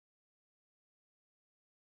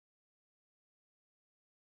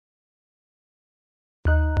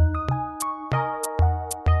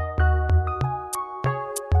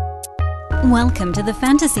Welcome to the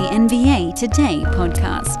Fantasy NBA Today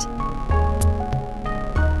podcast.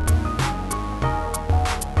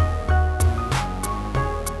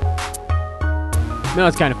 You know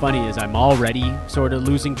what's kind of funny is I'm already sort of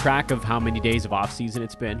losing track of how many days of off-season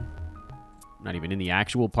it's been. Not even in the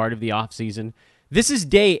actual part of the off-season. This is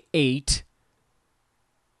day 8.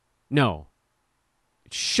 No.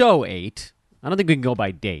 Show 8. I don't think we can go by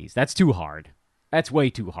days. That's too hard. That's way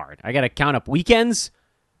too hard. I got to count up weekends?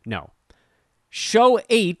 No. Show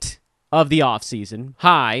 8 of the off-season.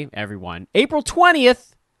 Hi, everyone. April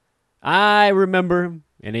 20th. I remember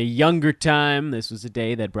in a younger time, this was a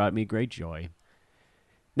day that brought me great joy.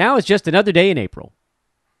 Now it's just another day in April.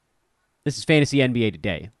 This is Fantasy NBA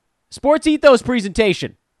Today. Sports Ethos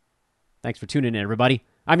presentation. Thanks for tuning in, everybody.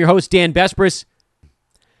 I'm your host, Dan Besbris.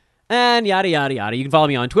 And yada, yada, yada. You can follow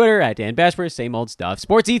me on Twitter at Dan Besbris. Same old stuff.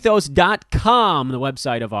 SportsEthos.com, the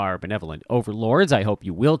website of our benevolent overlords. I hope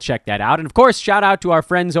you will check that out. And, of course, shout out to our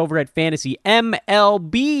friends over at Fantasy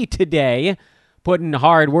MLB Today, putting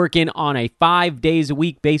hard work in on a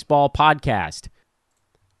 5-days-a-week baseball podcast.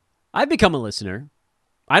 I've become a listener.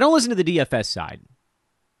 I don't listen to the DFS side.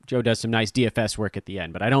 Joe does some nice DFS work at the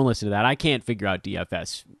end, but I don't listen to that. I can't figure out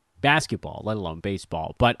DFS basketball, let alone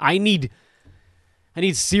baseball. But I need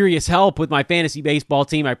serious help with my fantasy baseball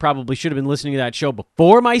team. I probably should have been listening to that show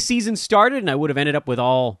before my season started, and I wouldn't have ended up with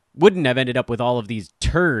all of these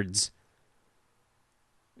turds.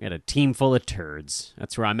 I got a team full of turds.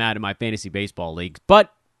 That's where I'm at in my fantasy baseball leagues.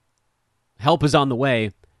 But help is on the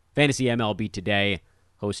way. Fantasy MLB Today.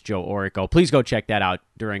 Host Joe Orico. Please go check that out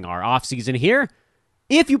during our off-season here.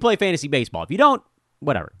 If you play fantasy baseball. If you don't,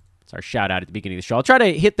 whatever. It's our shout-out at the beginning of the show. I'll try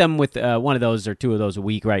to hit them with one of those or two of those a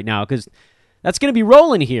week right now, because that's going to be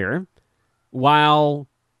rolling here while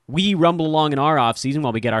we rumble along in our off-season,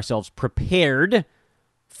 while we get ourselves prepared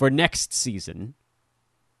for next season.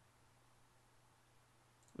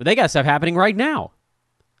 But they got stuff happening right now.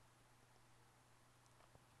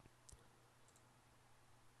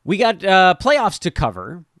 We got playoffs to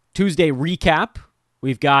cover. Tuesday recap.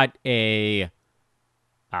 We've got a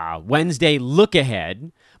Wednesday look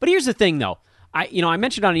ahead. But here's the thing, though. I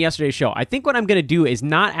mentioned on yesterday's show, I think what I'm going to do is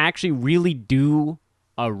not actually really do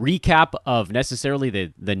a recap of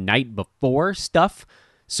necessarily the night before stuff,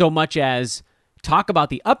 so much as talk about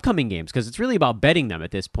the upcoming games, because it's really about betting them at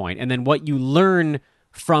this point, and then what you learn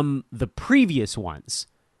from the previous ones.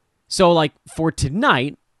 So, like, for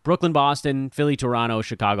tonight, Brooklyn, Boston, Philly, Toronto,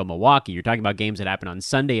 Chicago, Milwaukee. You're talking about games that happen on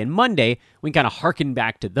Sunday and Monday. We can kind of harken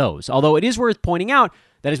back to those. Although it is worth pointing out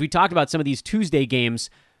that as we talked about some of these Tuesday games,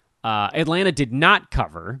 Atlanta did not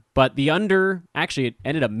cover, but the under, actually, it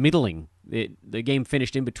ended up middling. The game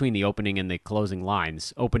finished in between the opening and the closing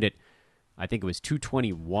lines. Opened at, I think it was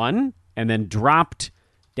 221, and then dropped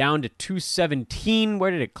down to 217. Where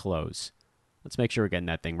did it close? Let's make sure we're getting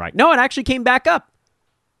that thing right. No, it actually came back up.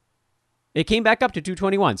 It came back up to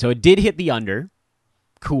 221, so it did hit the under.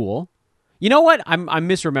 Cool. You know what? I'm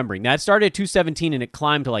misremembering. That started at 217, and it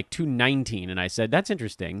climbed to like 219, and I said, that's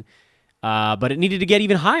interesting. But it needed to get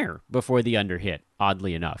even higher before the under hit,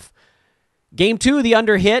 oddly enough. Game 2, the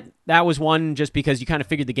under hit. That was one just because you kind of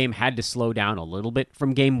figured the game had to slow down a little bit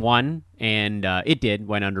from Game 1, and it did.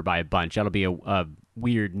 Went under by a bunch. That'll be a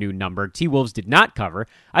weird new number. T-Wolves did not cover.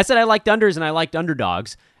 I said I liked unders and I liked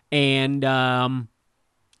underdogs, and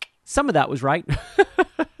some of that was right.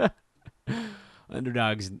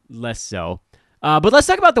 Underdogs, less so. But let's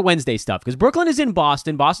talk about the Wednesday stuff, because Brooklyn is in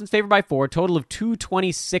Boston. Boston's favored by 4, total of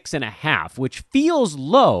 226.5, which feels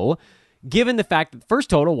low, given the fact that the first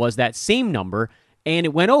total was that same number, and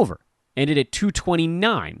it went over. Ended at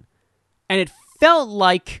 229. And it felt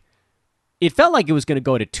like it was going to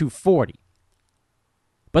go to 240.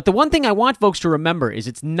 But the one thing I want folks to remember is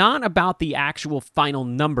it's not about the actual final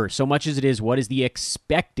number so much as it is what is the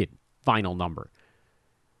expected final number.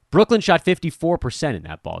 Brooklyn shot 54% in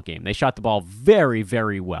that ball game. They shot the ball very,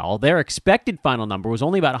 very well. Their expected final number was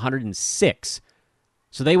only about 106.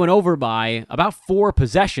 So they went over by about 4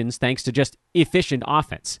 possessions thanks to just efficient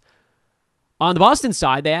offense. On the Boston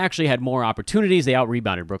side, they actually had more opportunities. They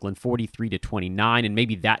out-rebounded Brooklyn 43-29, and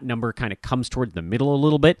maybe that number kind of comes towards the middle a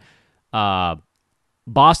little bit.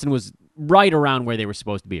 Boston was right around where they were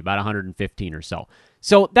supposed to be, about 115 or so.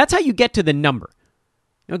 So that's how you get to the number.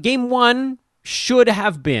 You know, game 1 should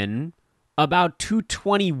have been about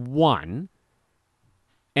 221,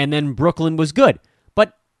 and then Brooklyn was good.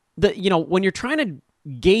 But when you're trying to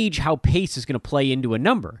gauge how pace is going to play into a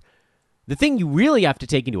number, the thing you really have to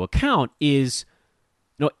take into account is,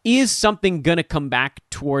 is something going to come back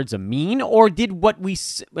towards a mean, or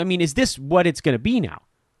is this what it's going to be now?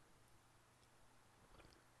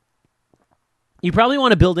 You probably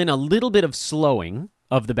want to build in a little bit of slowing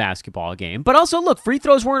of the basketball game. But also, look, free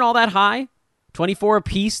throws weren't all that high. 24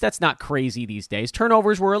 apiece, that's not crazy these days.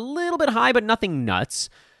 Turnovers were a little bit high, but nothing nuts.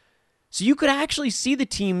 So you could actually see the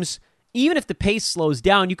teams, even if the pace slows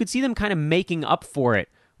down, you could see them kind of making up for it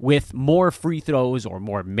with more free throws or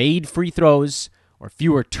more made free throws or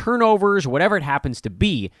fewer turnovers or whatever it happens to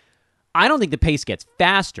be. I don't think the pace gets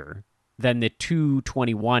faster than the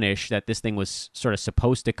 221-ish that this thing was sort of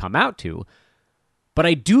supposed to come out to. But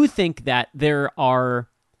I do think that there are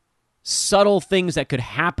subtle things that could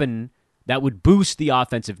happen that would boost the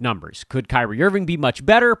offensive numbers. Could Kyrie Irving be much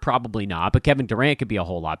better? Probably not, but Kevin Durant could be a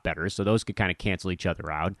whole lot better, so those could kind of cancel each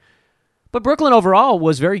other out. But Brooklyn overall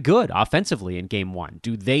was very good offensively in Game 1.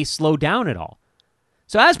 Do they slow down at all?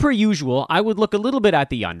 So as per usual, I would look a little bit at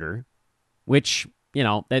the under, which,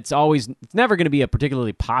 it's never going to be a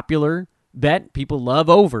particularly popular bet. People love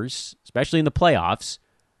overs, especially in the playoffs.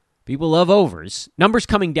 People love overs. Numbers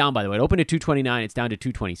coming down, by the way. It opened at 229. It's down to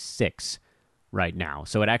 226 right now.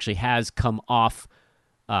 So it actually has come off.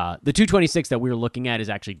 The 226 that we were looking at is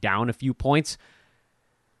actually down a few points.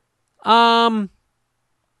 Yeah,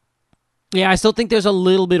 I still think there's a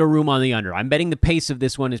little bit of room on the under. I'm betting the pace of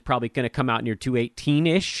this one is probably going to come out near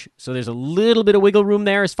 218-ish. So there's a little bit of wiggle room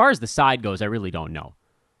there. As far as the side goes, I really don't know.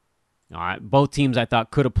 Both teams I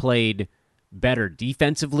thought could have played better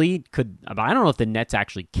defensively. But I don't know if the Nets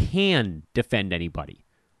actually can defend anybody.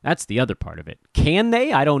 That's the other part of it. Can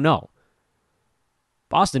they? I don't know.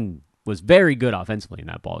 Boston was very good offensively in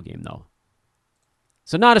that ball game, though.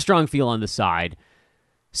 So not a strong feel on the side.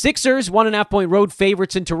 Sixers, 1.5-point road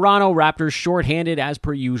favorites in Toronto. Raptors shorthanded as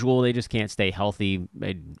per usual. They just can't stay healthy.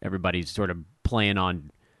 Everybody's sort of playing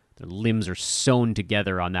on, their limbs are sewn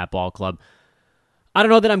together on that ball club. I don't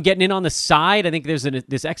know that I'm getting in on the side. I think there's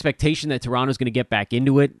this expectation that Toronto's going to get back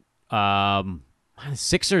into it.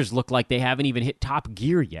 Sixers look like they haven't even hit top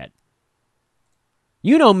gear yet.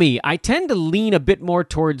 You know me. I tend to lean a bit more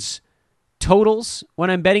towards totals when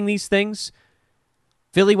I'm betting these things.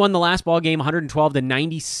 Philly won the last ball game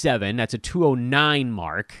 112-97. That's a 209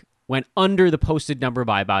 mark. Went under the posted number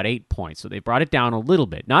by about 8 points. So they brought it down a little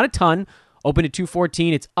bit. Not a ton. Opened at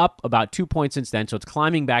 214. It's up about 2 points since then. So it's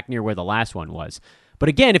climbing back near where the last one was. But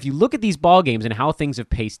again, if you look at these ball games and how things have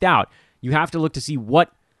paced out, you have to look to see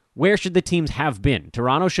where should the teams have been.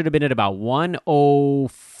 Toronto should have been at about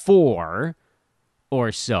 104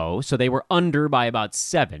 or so. So they were under by about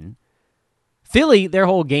 7. Philly, their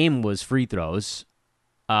whole game was free throws.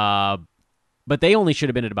 But they only should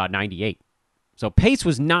have been at about 98. So pace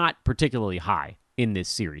was not particularly high in this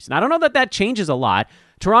series. And I don't know that changes a lot.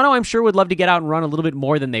 Toronto, I'm sure, would love to get out and run a little bit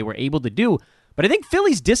more than they were able to do. But I think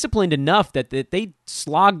Philly's disciplined enough that they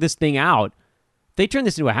slog this thing out. If they turn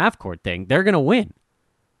this into a half-court thing, they're going to win.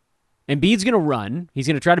 Embiid's going to run. He's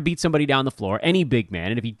going to try to beat somebody down the floor, any big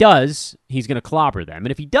man. And if he does, he's going to clobber them.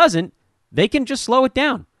 And if he doesn't, they can just slow it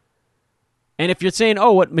down. And if you're saying,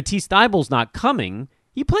 Matisse Thybulle's not coming,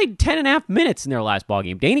 he played 10.5 minutes in their last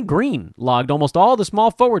ballgame. Danny Green logged almost all the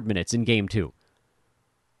small forward minutes in Game 2.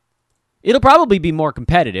 It'll probably be more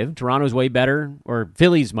competitive. Toronto's way better, or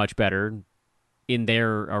Philly's much better in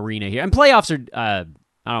their arena here. And playoffs are, I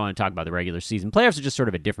don't want to talk about the regular season. Playoffs are just sort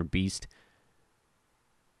of a different beast.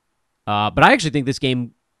 But I actually think this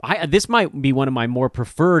game, this might be one of my more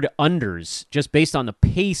preferred unders, just based on the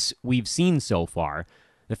pace we've seen so far.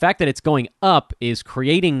 The fact that it's going up is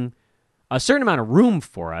creating a certain amount of room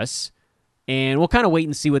for us, and we'll kind of wait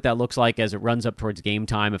and see what that looks like as it runs up towards game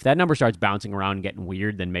time. If that number starts bouncing around and getting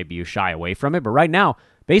weird, then maybe you shy away from it. But right now,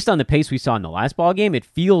 based on the pace we saw in the last ball game, it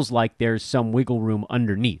feels like there's some wiggle room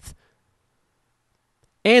underneath.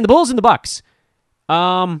 And the Bulls and the Bucks.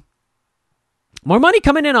 More money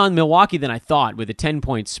coming in on Milwaukee than I thought with a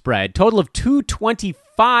 10-point spread. Total of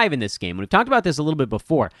 225 in this game. We've talked about this a little bit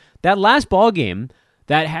before. That last ball game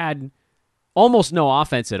that had almost no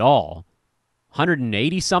offense at all,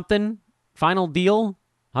 180-something final deal,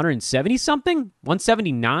 170-something,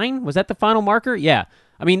 179? Was that the final marker? Yeah.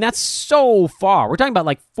 I mean, that's so far. We're talking about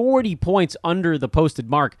like 40 points under the posted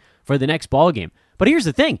mark for the next ball game. But here's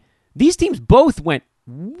the thing. These teams both went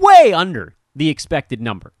way under the expected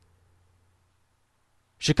number.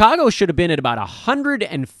 Chicago should have been at about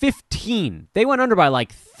 115. They went under by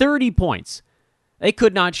like 30 points. They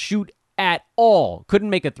could not shoot at all.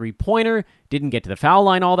 Couldn't make a three-pointer. Didn't get to the foul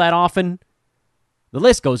line all that often. The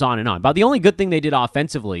list goes on and on. But the only good thing they did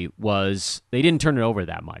offensively was they didn't turn it over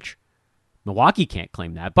that much. Milwaukee can't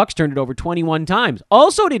claim that. Bucks turned it over 21 times.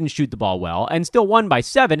 Also didn't shoot the ball well and still won by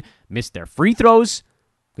 7. Missed their free throws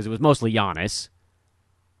because it was mostly Giannis.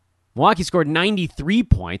 Milwaukee scored 93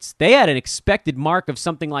 points. They had an expected mark of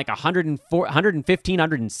something like 115,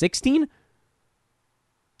 116.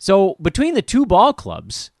 So between the two ball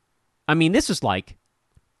clubs, I mean, this is like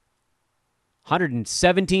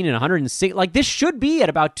 117 and 106. Like, this should be at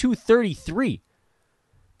about 233.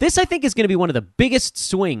 This, I think, is going to be one of the biggest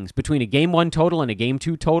swings between a Game 1 total and a Game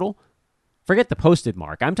 2 total. Forget the posted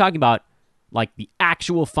mark. I'm talking about, like, the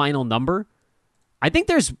actual final number. I think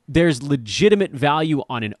there's legitimate value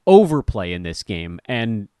on an overplay in this game,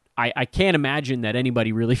 and I can't imagine that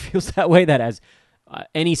anybody really feels that way, that has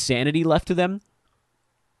any sanity left to them.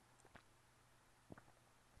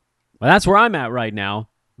 Well, that's where I'm at right now.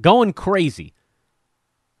 Going crazy.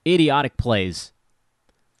 Idiotic plays.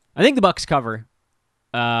 I think the Bucks cover.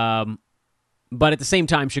 But at the same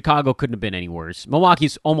time, Chicago couldn't have been any worse.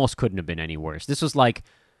 Milwaukee's almost couldn't have been any worse. This was like,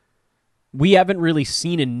 we haven't really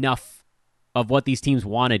seen enough of what these teams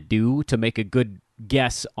want to do to make a good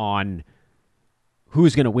guess on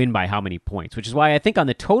who's going to win by how many points, which is why I think on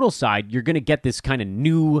the total side, you're going to get this kind of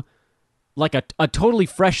new, like a totally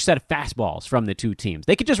fresh set of fastballs from the two teams.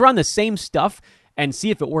 They could just run the same stuff and see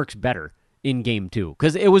if it works better in Game 2,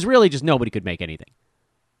 because it was really just nobody could make anything.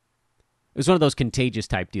 It was one of those contagious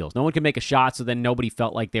type deals. No one could make a shot, so then nobody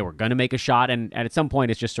felt like they were going to make a shot, and at some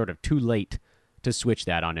point it's just sort of too late to switch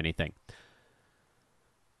that on anything.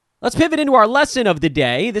 Let's pivot into our lesson of the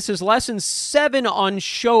day. This is lesson 7 on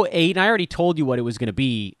show 8. And I already told you what it was going to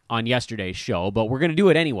be on yesterday's show, but we're going to do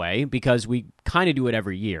it anyway because we kind of do it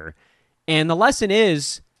every year. And the lesson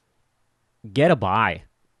is, get a bye.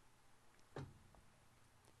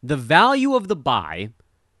 The value of the bye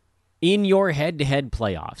in your head-to-head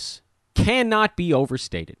playoffs cannot be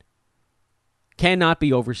overstated. Cannot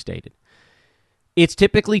be overstated. It's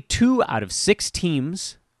typically 2 out of 6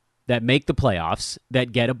 teams that make the playoffs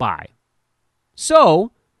that get a bye.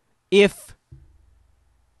 So, if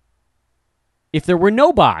there were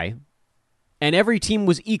no bye and every team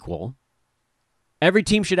was equal, every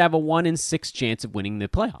team should have a 1 in 6 chance of winning the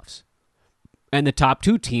playoffs. And the top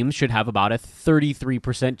 2 teams should have about a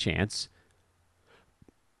 33% chance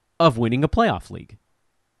of winning a playoff league.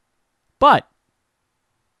 But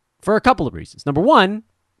for a couple of reasons. Number one,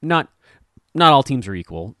 not all teams are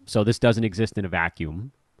equal, so this doesn't exist in a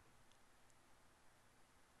vacuum.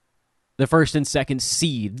 The first and second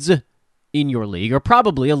seeds in your league are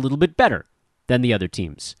probably a little bit better than the other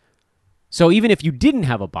teams. So even if you didn't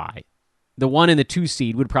have a bye, the 1 and the 2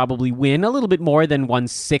 seed would probably win a little bit more than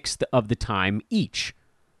 1/6 of the time each.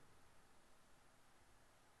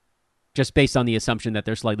 Just based on the assumption that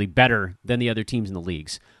they're slightly better than the other teams in the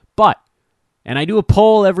leagues. But, and I do a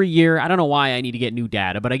poll every year. I don't know why I need to get new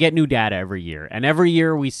data, but I get new data every year. And every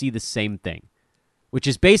year we see the same thing, which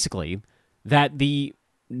is basically that the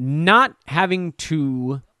not having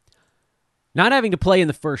to play in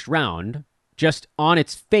the first round just on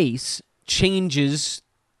its face changes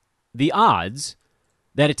the odds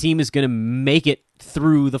that a team is going to make it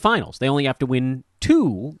through the finals. They only have to win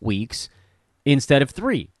 2 weeks instead of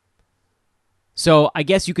 3. So I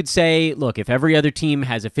guess you could say, look, if every other team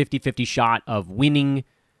has a 50-50 shot of winning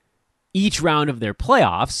each round of their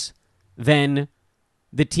playoffs, then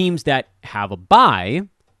the teams that have a bye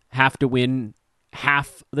have to win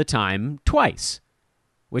half the time twice,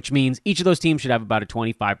 which means each of those teams should have about a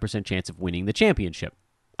 25% chance of winning the championship,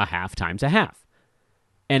 a half times a half.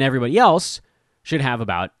 And everybody else should have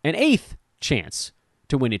about an 1/8 chance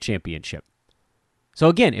to win a championship. So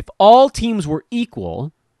again, if all teams were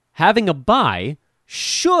equal, having a bye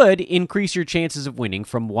should increase your chances of winning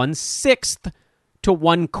from 1/6 to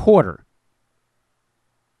 1/4.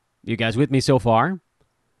 You guys with me so far?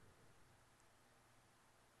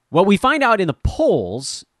 What we find out in the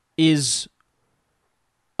polls is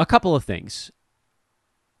a couple of things.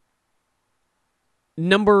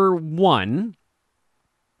 Number one,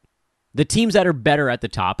 the teams that are better at the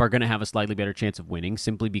top are going to have a slightly better chance of winning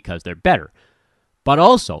simply because they're better. But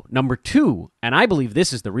also, number two, and I believe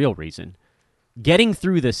this is the real reason, getting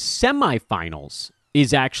through the semifinals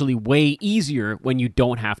is actually way easier when you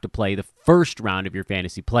don't have to play the first round of your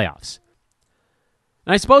fantasy playoffs.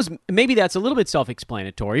 And I suppose maybe that's a little bit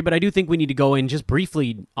self-explanatory, but I do think we need to go in just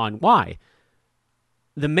briefly on why.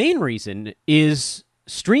 The main reason is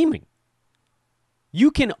streaming. You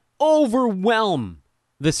can overwhelm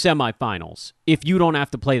the semifinals if you don't have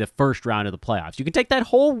to play the first round of the playoffs. You can take that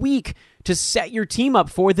whole week to set your team up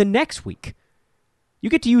for the next week. You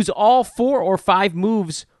get to use all 4 or 5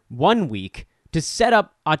 moves one week to set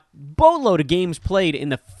up a boatload of games played in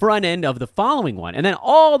the front end of the following one. And then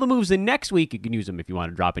all the moves the next week, you can use them if you want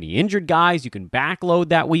to drop any injured guys. You can backload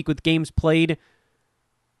that week with games played.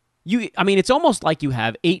 It's almost like you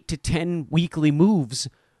have 8 to 10 weekly moves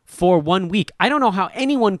for one week. I don't know how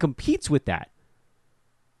anyone competes with that.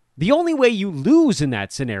 The only way you lose in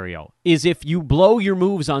that scenario is if you blow your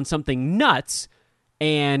moves on something nuts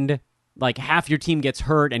and like half your team gets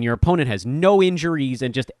hurt and your opponent has no injuries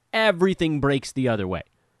and just everything breaks the other way.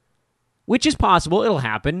 Which is possible. It'll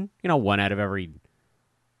happen, 1 out of every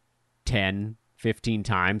 10, 15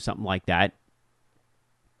 times, something like that.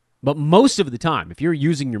 But most of the time, if you're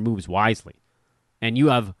using your moves wisely and you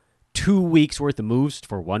have 2 weeks worth of moves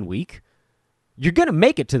for 1 week, you're going to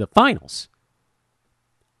make it to the finals.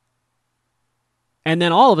 And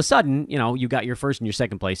then all of a sudden, you got your first and your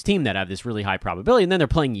second place team that have this really high probability, and then they're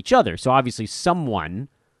playing each other. So obviously someone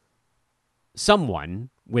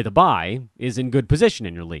with a bye is in good position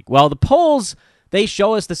in your league. Well, the polls, they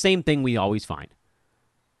show us the same thing we always find,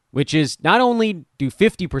 which is not only do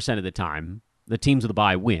 50% of the time the teams with a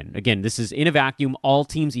bye win. Again, this is in a vacuum, all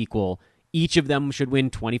teams equal. Each of them should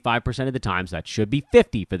win 25% of the time, so that should be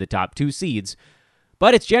 50 for the top 2 seeds.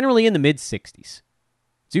 But it's generally in the mid-60s.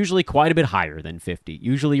 It's usually quite a bit higher than 50.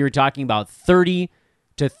 Usually you're talking about 30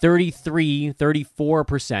 to 33,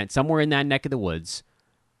 34%, somewhere in that neck of the woods,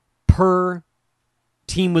 per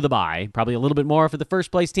team with a bye. Probably a little bit more for the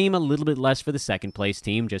first place team, a little bit less for the second place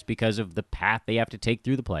team, just because of the path they have to take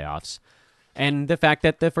through the playoffs. And the fact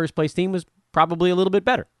that the first place team was probably a little bit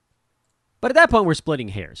better. But at that point, we're splitting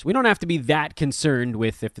hairs. We don't have to be that concerned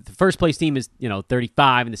with if the first place team is,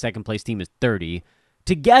 35 and the second place team is 30.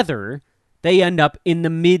 Together, they end up in the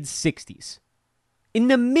mid-60s. In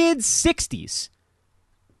the mid-60s.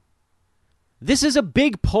 This is a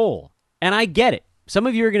big poll, and I get it. Some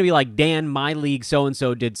of you are going to be like, Dan, my league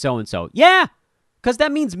so-and-so did so-and-so. Yeah, because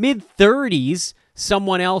that means mid-30s,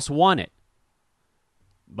 someone else won it.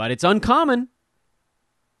 But it's uncommon.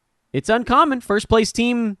 It's uncommon. First place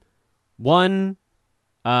team won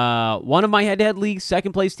one of my head-to-head leagues.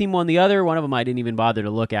 Second place team won the other. One of them I didn't even bother to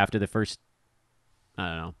look after the first,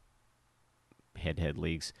 head-to-head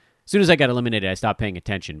leagues. As soon as I got eliminated, I stopped paying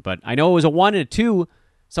attention. But I know it was a 1 and a 2.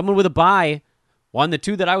 Someone with a bye won the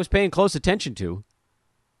 2 that I was paying close attention to.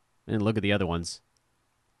 And look at the other ones.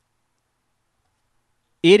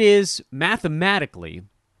 It is mathematically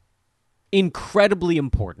incredibly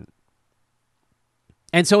important.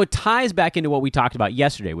 And so it ties back into what we talked about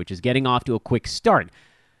yesterday, which is getting off to a quick start.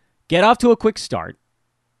 Get off to a quick start.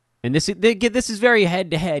 And this is very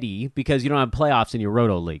head-to-heady because you don't have playoffs in your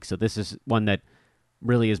Roto League. So this is one that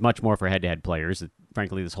really is much more for head-to-head players.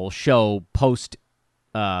 Frankly, this whole show,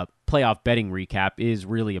 post-playoff betting recap, is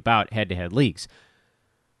really about head-to-head leagues.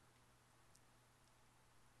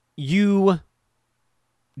 You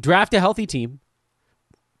draft a healthy team.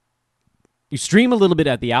 You stream a little bit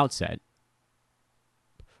at the outset.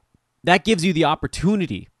 That gives you the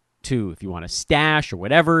opportunity to, if you want to stash or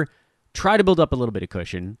whatever, try to build up a little bit of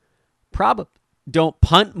cushion. Probably don't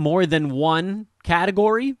punt more than 1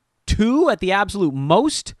 category, 2 at the absolute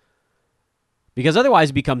most, because otherwise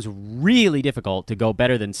it becomes really difficult to go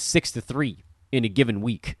better than 6-3 in a given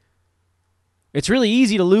week. It's really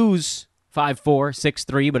easy to lose 5-4,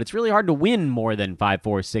 6-3, but it's really hard to win more than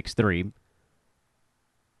 5-4,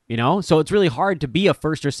 6-3. So it's really hard to be a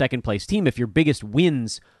first or second place team if your biggest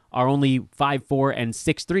wins are only 5-4 and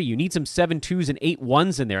 6-3. You need some 7-2s and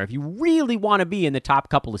 8-1s in there if you really want to be in the top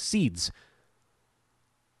couple of seeds.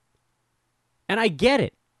 And I get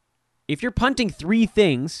it. If you're punting 3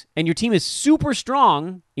 things and your team is super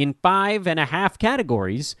strong in 5.5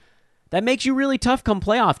 categories, that makes you really tough come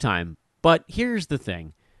playoff time. But here's the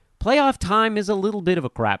thing. Playoff time is a little bit of a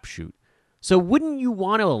crapshoot. So wouldn't you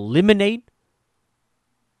want to eliminate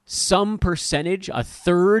some percentage, a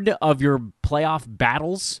third of your playoff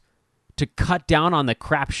battles, to cut down on the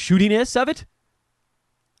crap shootiness of it?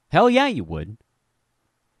 Hell yeah, you would.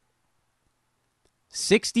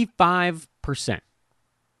 65%.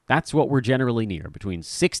 That's what we're generally near, between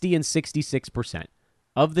 60 and 66%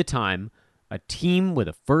 of the time a team with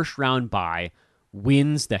a first-round bye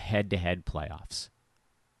wins the head-to-head playoffs.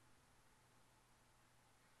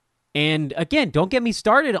 And again, don't get me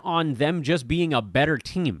started on them just being a better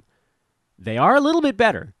team. They are a little bit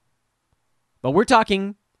better. But we're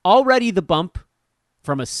talking already the bump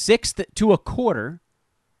from a 1/6 to a 1/4.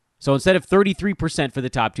 So instead of 33% for the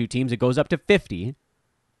top 2 teams, it goes up to 50.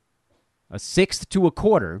 A 1/6 to a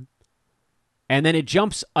 1/4. And then it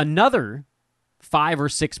jumps another 5 or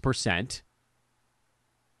 6%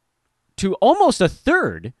 to almost a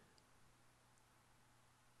 1/3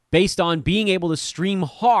 based on being able to stream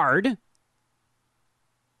hard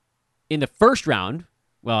in the first round.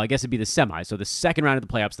 Well, I guess it'd be the semis. So the second round of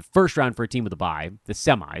the playoffs, the first round for a team with a bye, the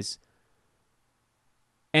semis.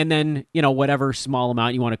 And then, whatever small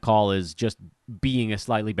amount you want to call is just being a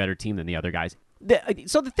slightly better team than the other guys.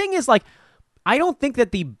 So the thing is, I don't think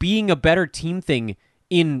that the being a better team thing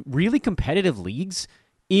in really competitive leagues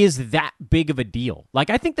is that big of a deal.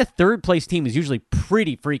 Like, I think the third place team is usually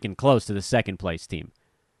pretty freaking close to the second place team.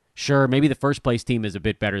 Sure, maybe the first place team is a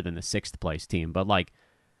bit better than the sixth place team, but like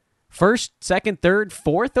first, second, third,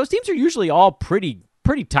 fourth, those teams are usually all pretty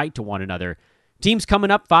tight to one another. Teams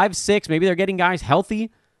coming up 5, 6, maybe they're getting guys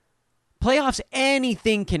healthy. Playoffs,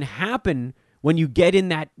 anything can happen when you get in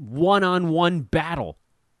that one-on-one battle.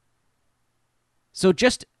 So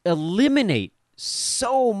just eliminate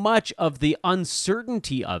so much of the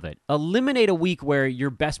uncertainty of it. Eliminate a week where your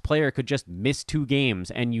best player could just miss 2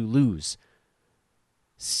 games and you lose.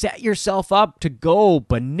 Set yourself up to go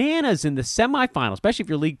bananas in the semifinal, especially if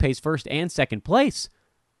your league pays first and second place.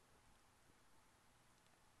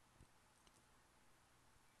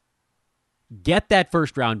 Get that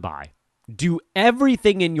first round bye. Do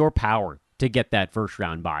everything in your power to get that first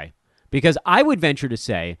round bye. Because I would venture to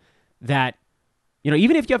say that,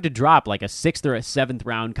 even if you have to drop like a 6th or a 7th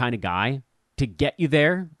round kind of guy to get you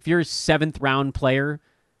there, if your 7th round player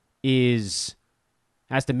has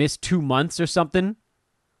to miss 2 months or something,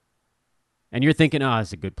 and you're thinking, oh,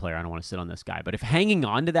 that's a good player, I don't want to sit on this guy. But if hanging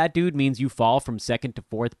on to that dude means you fall from 2nd to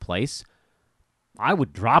 4th place, I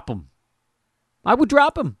would drop him. I would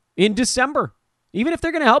drop him in December, even if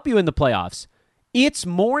they're going to help you in the playoffs. It's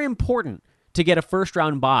more important to get a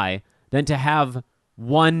first-round bye than to have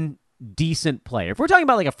one decent player. If we're talking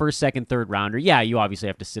about like a first, second, third rounder, yeah, you obviously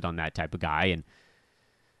have to sit on that type of guy. And,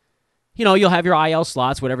 you'll have your IL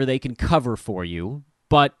slots, whatever they can cover for you.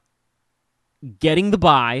 But getting the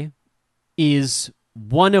bye is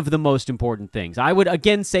one of the most important things. I would,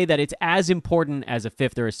 again, say that it's as important as a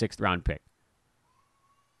 5th or a 6th round pick.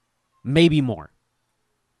 Maybe more.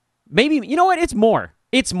 Maybe, you know what? It's more.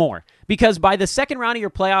 It's more. Because by the second round of your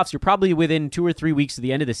playoffs, you're probably within 2 or 3 weeks of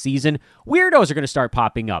the end of the season. Weirdos are going to start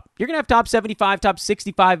popping up. You're going to have top 75, top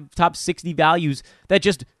 65, top 60 values that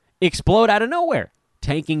just explode out of nowhere.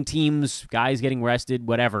 Tanking teams, guys getting rested,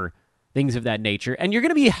 whatever, things of that nature. And you're going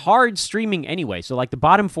to be hard streaming anyway. So like the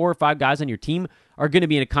bottom 4 or 5 guys on your team are going to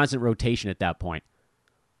be in a constant rotation at that point.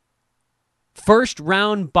 First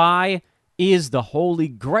round bye is the holy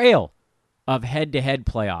grail of head-to-head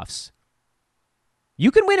playoffs. You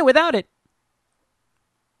can win it without it,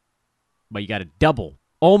 but you got to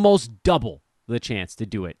almost double the chance to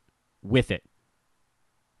do it with it,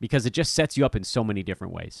 because it just sets you up in so many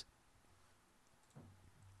different ways.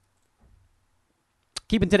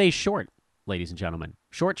 Keeping today's short, ladies and gentlemen.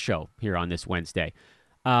 Short show here on this Wednesday.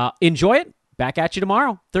 Enjoy it. Back at you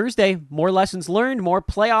tomorrow, Thursday. More lessons learned, more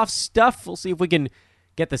playoff stuff. We'll see if we can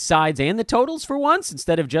get the sides and the totals for once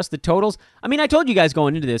instead of just the totals. I mean, I told you guys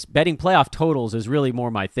going into this, betting playoff totals is really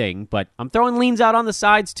more my thing, but I'm throwing leans out on the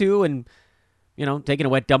sides too and, taking a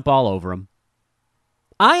wet dump all over them.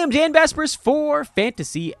 I am Dan Vespers for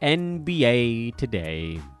Fantasy NBA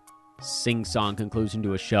Today. Sing-song conclusion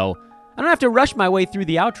to a show. I don't have to rush my way through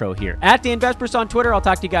the outro here. At Dan Vespers on Twitter. I'll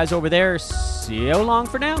talk to you guys over there. See you long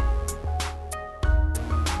for now.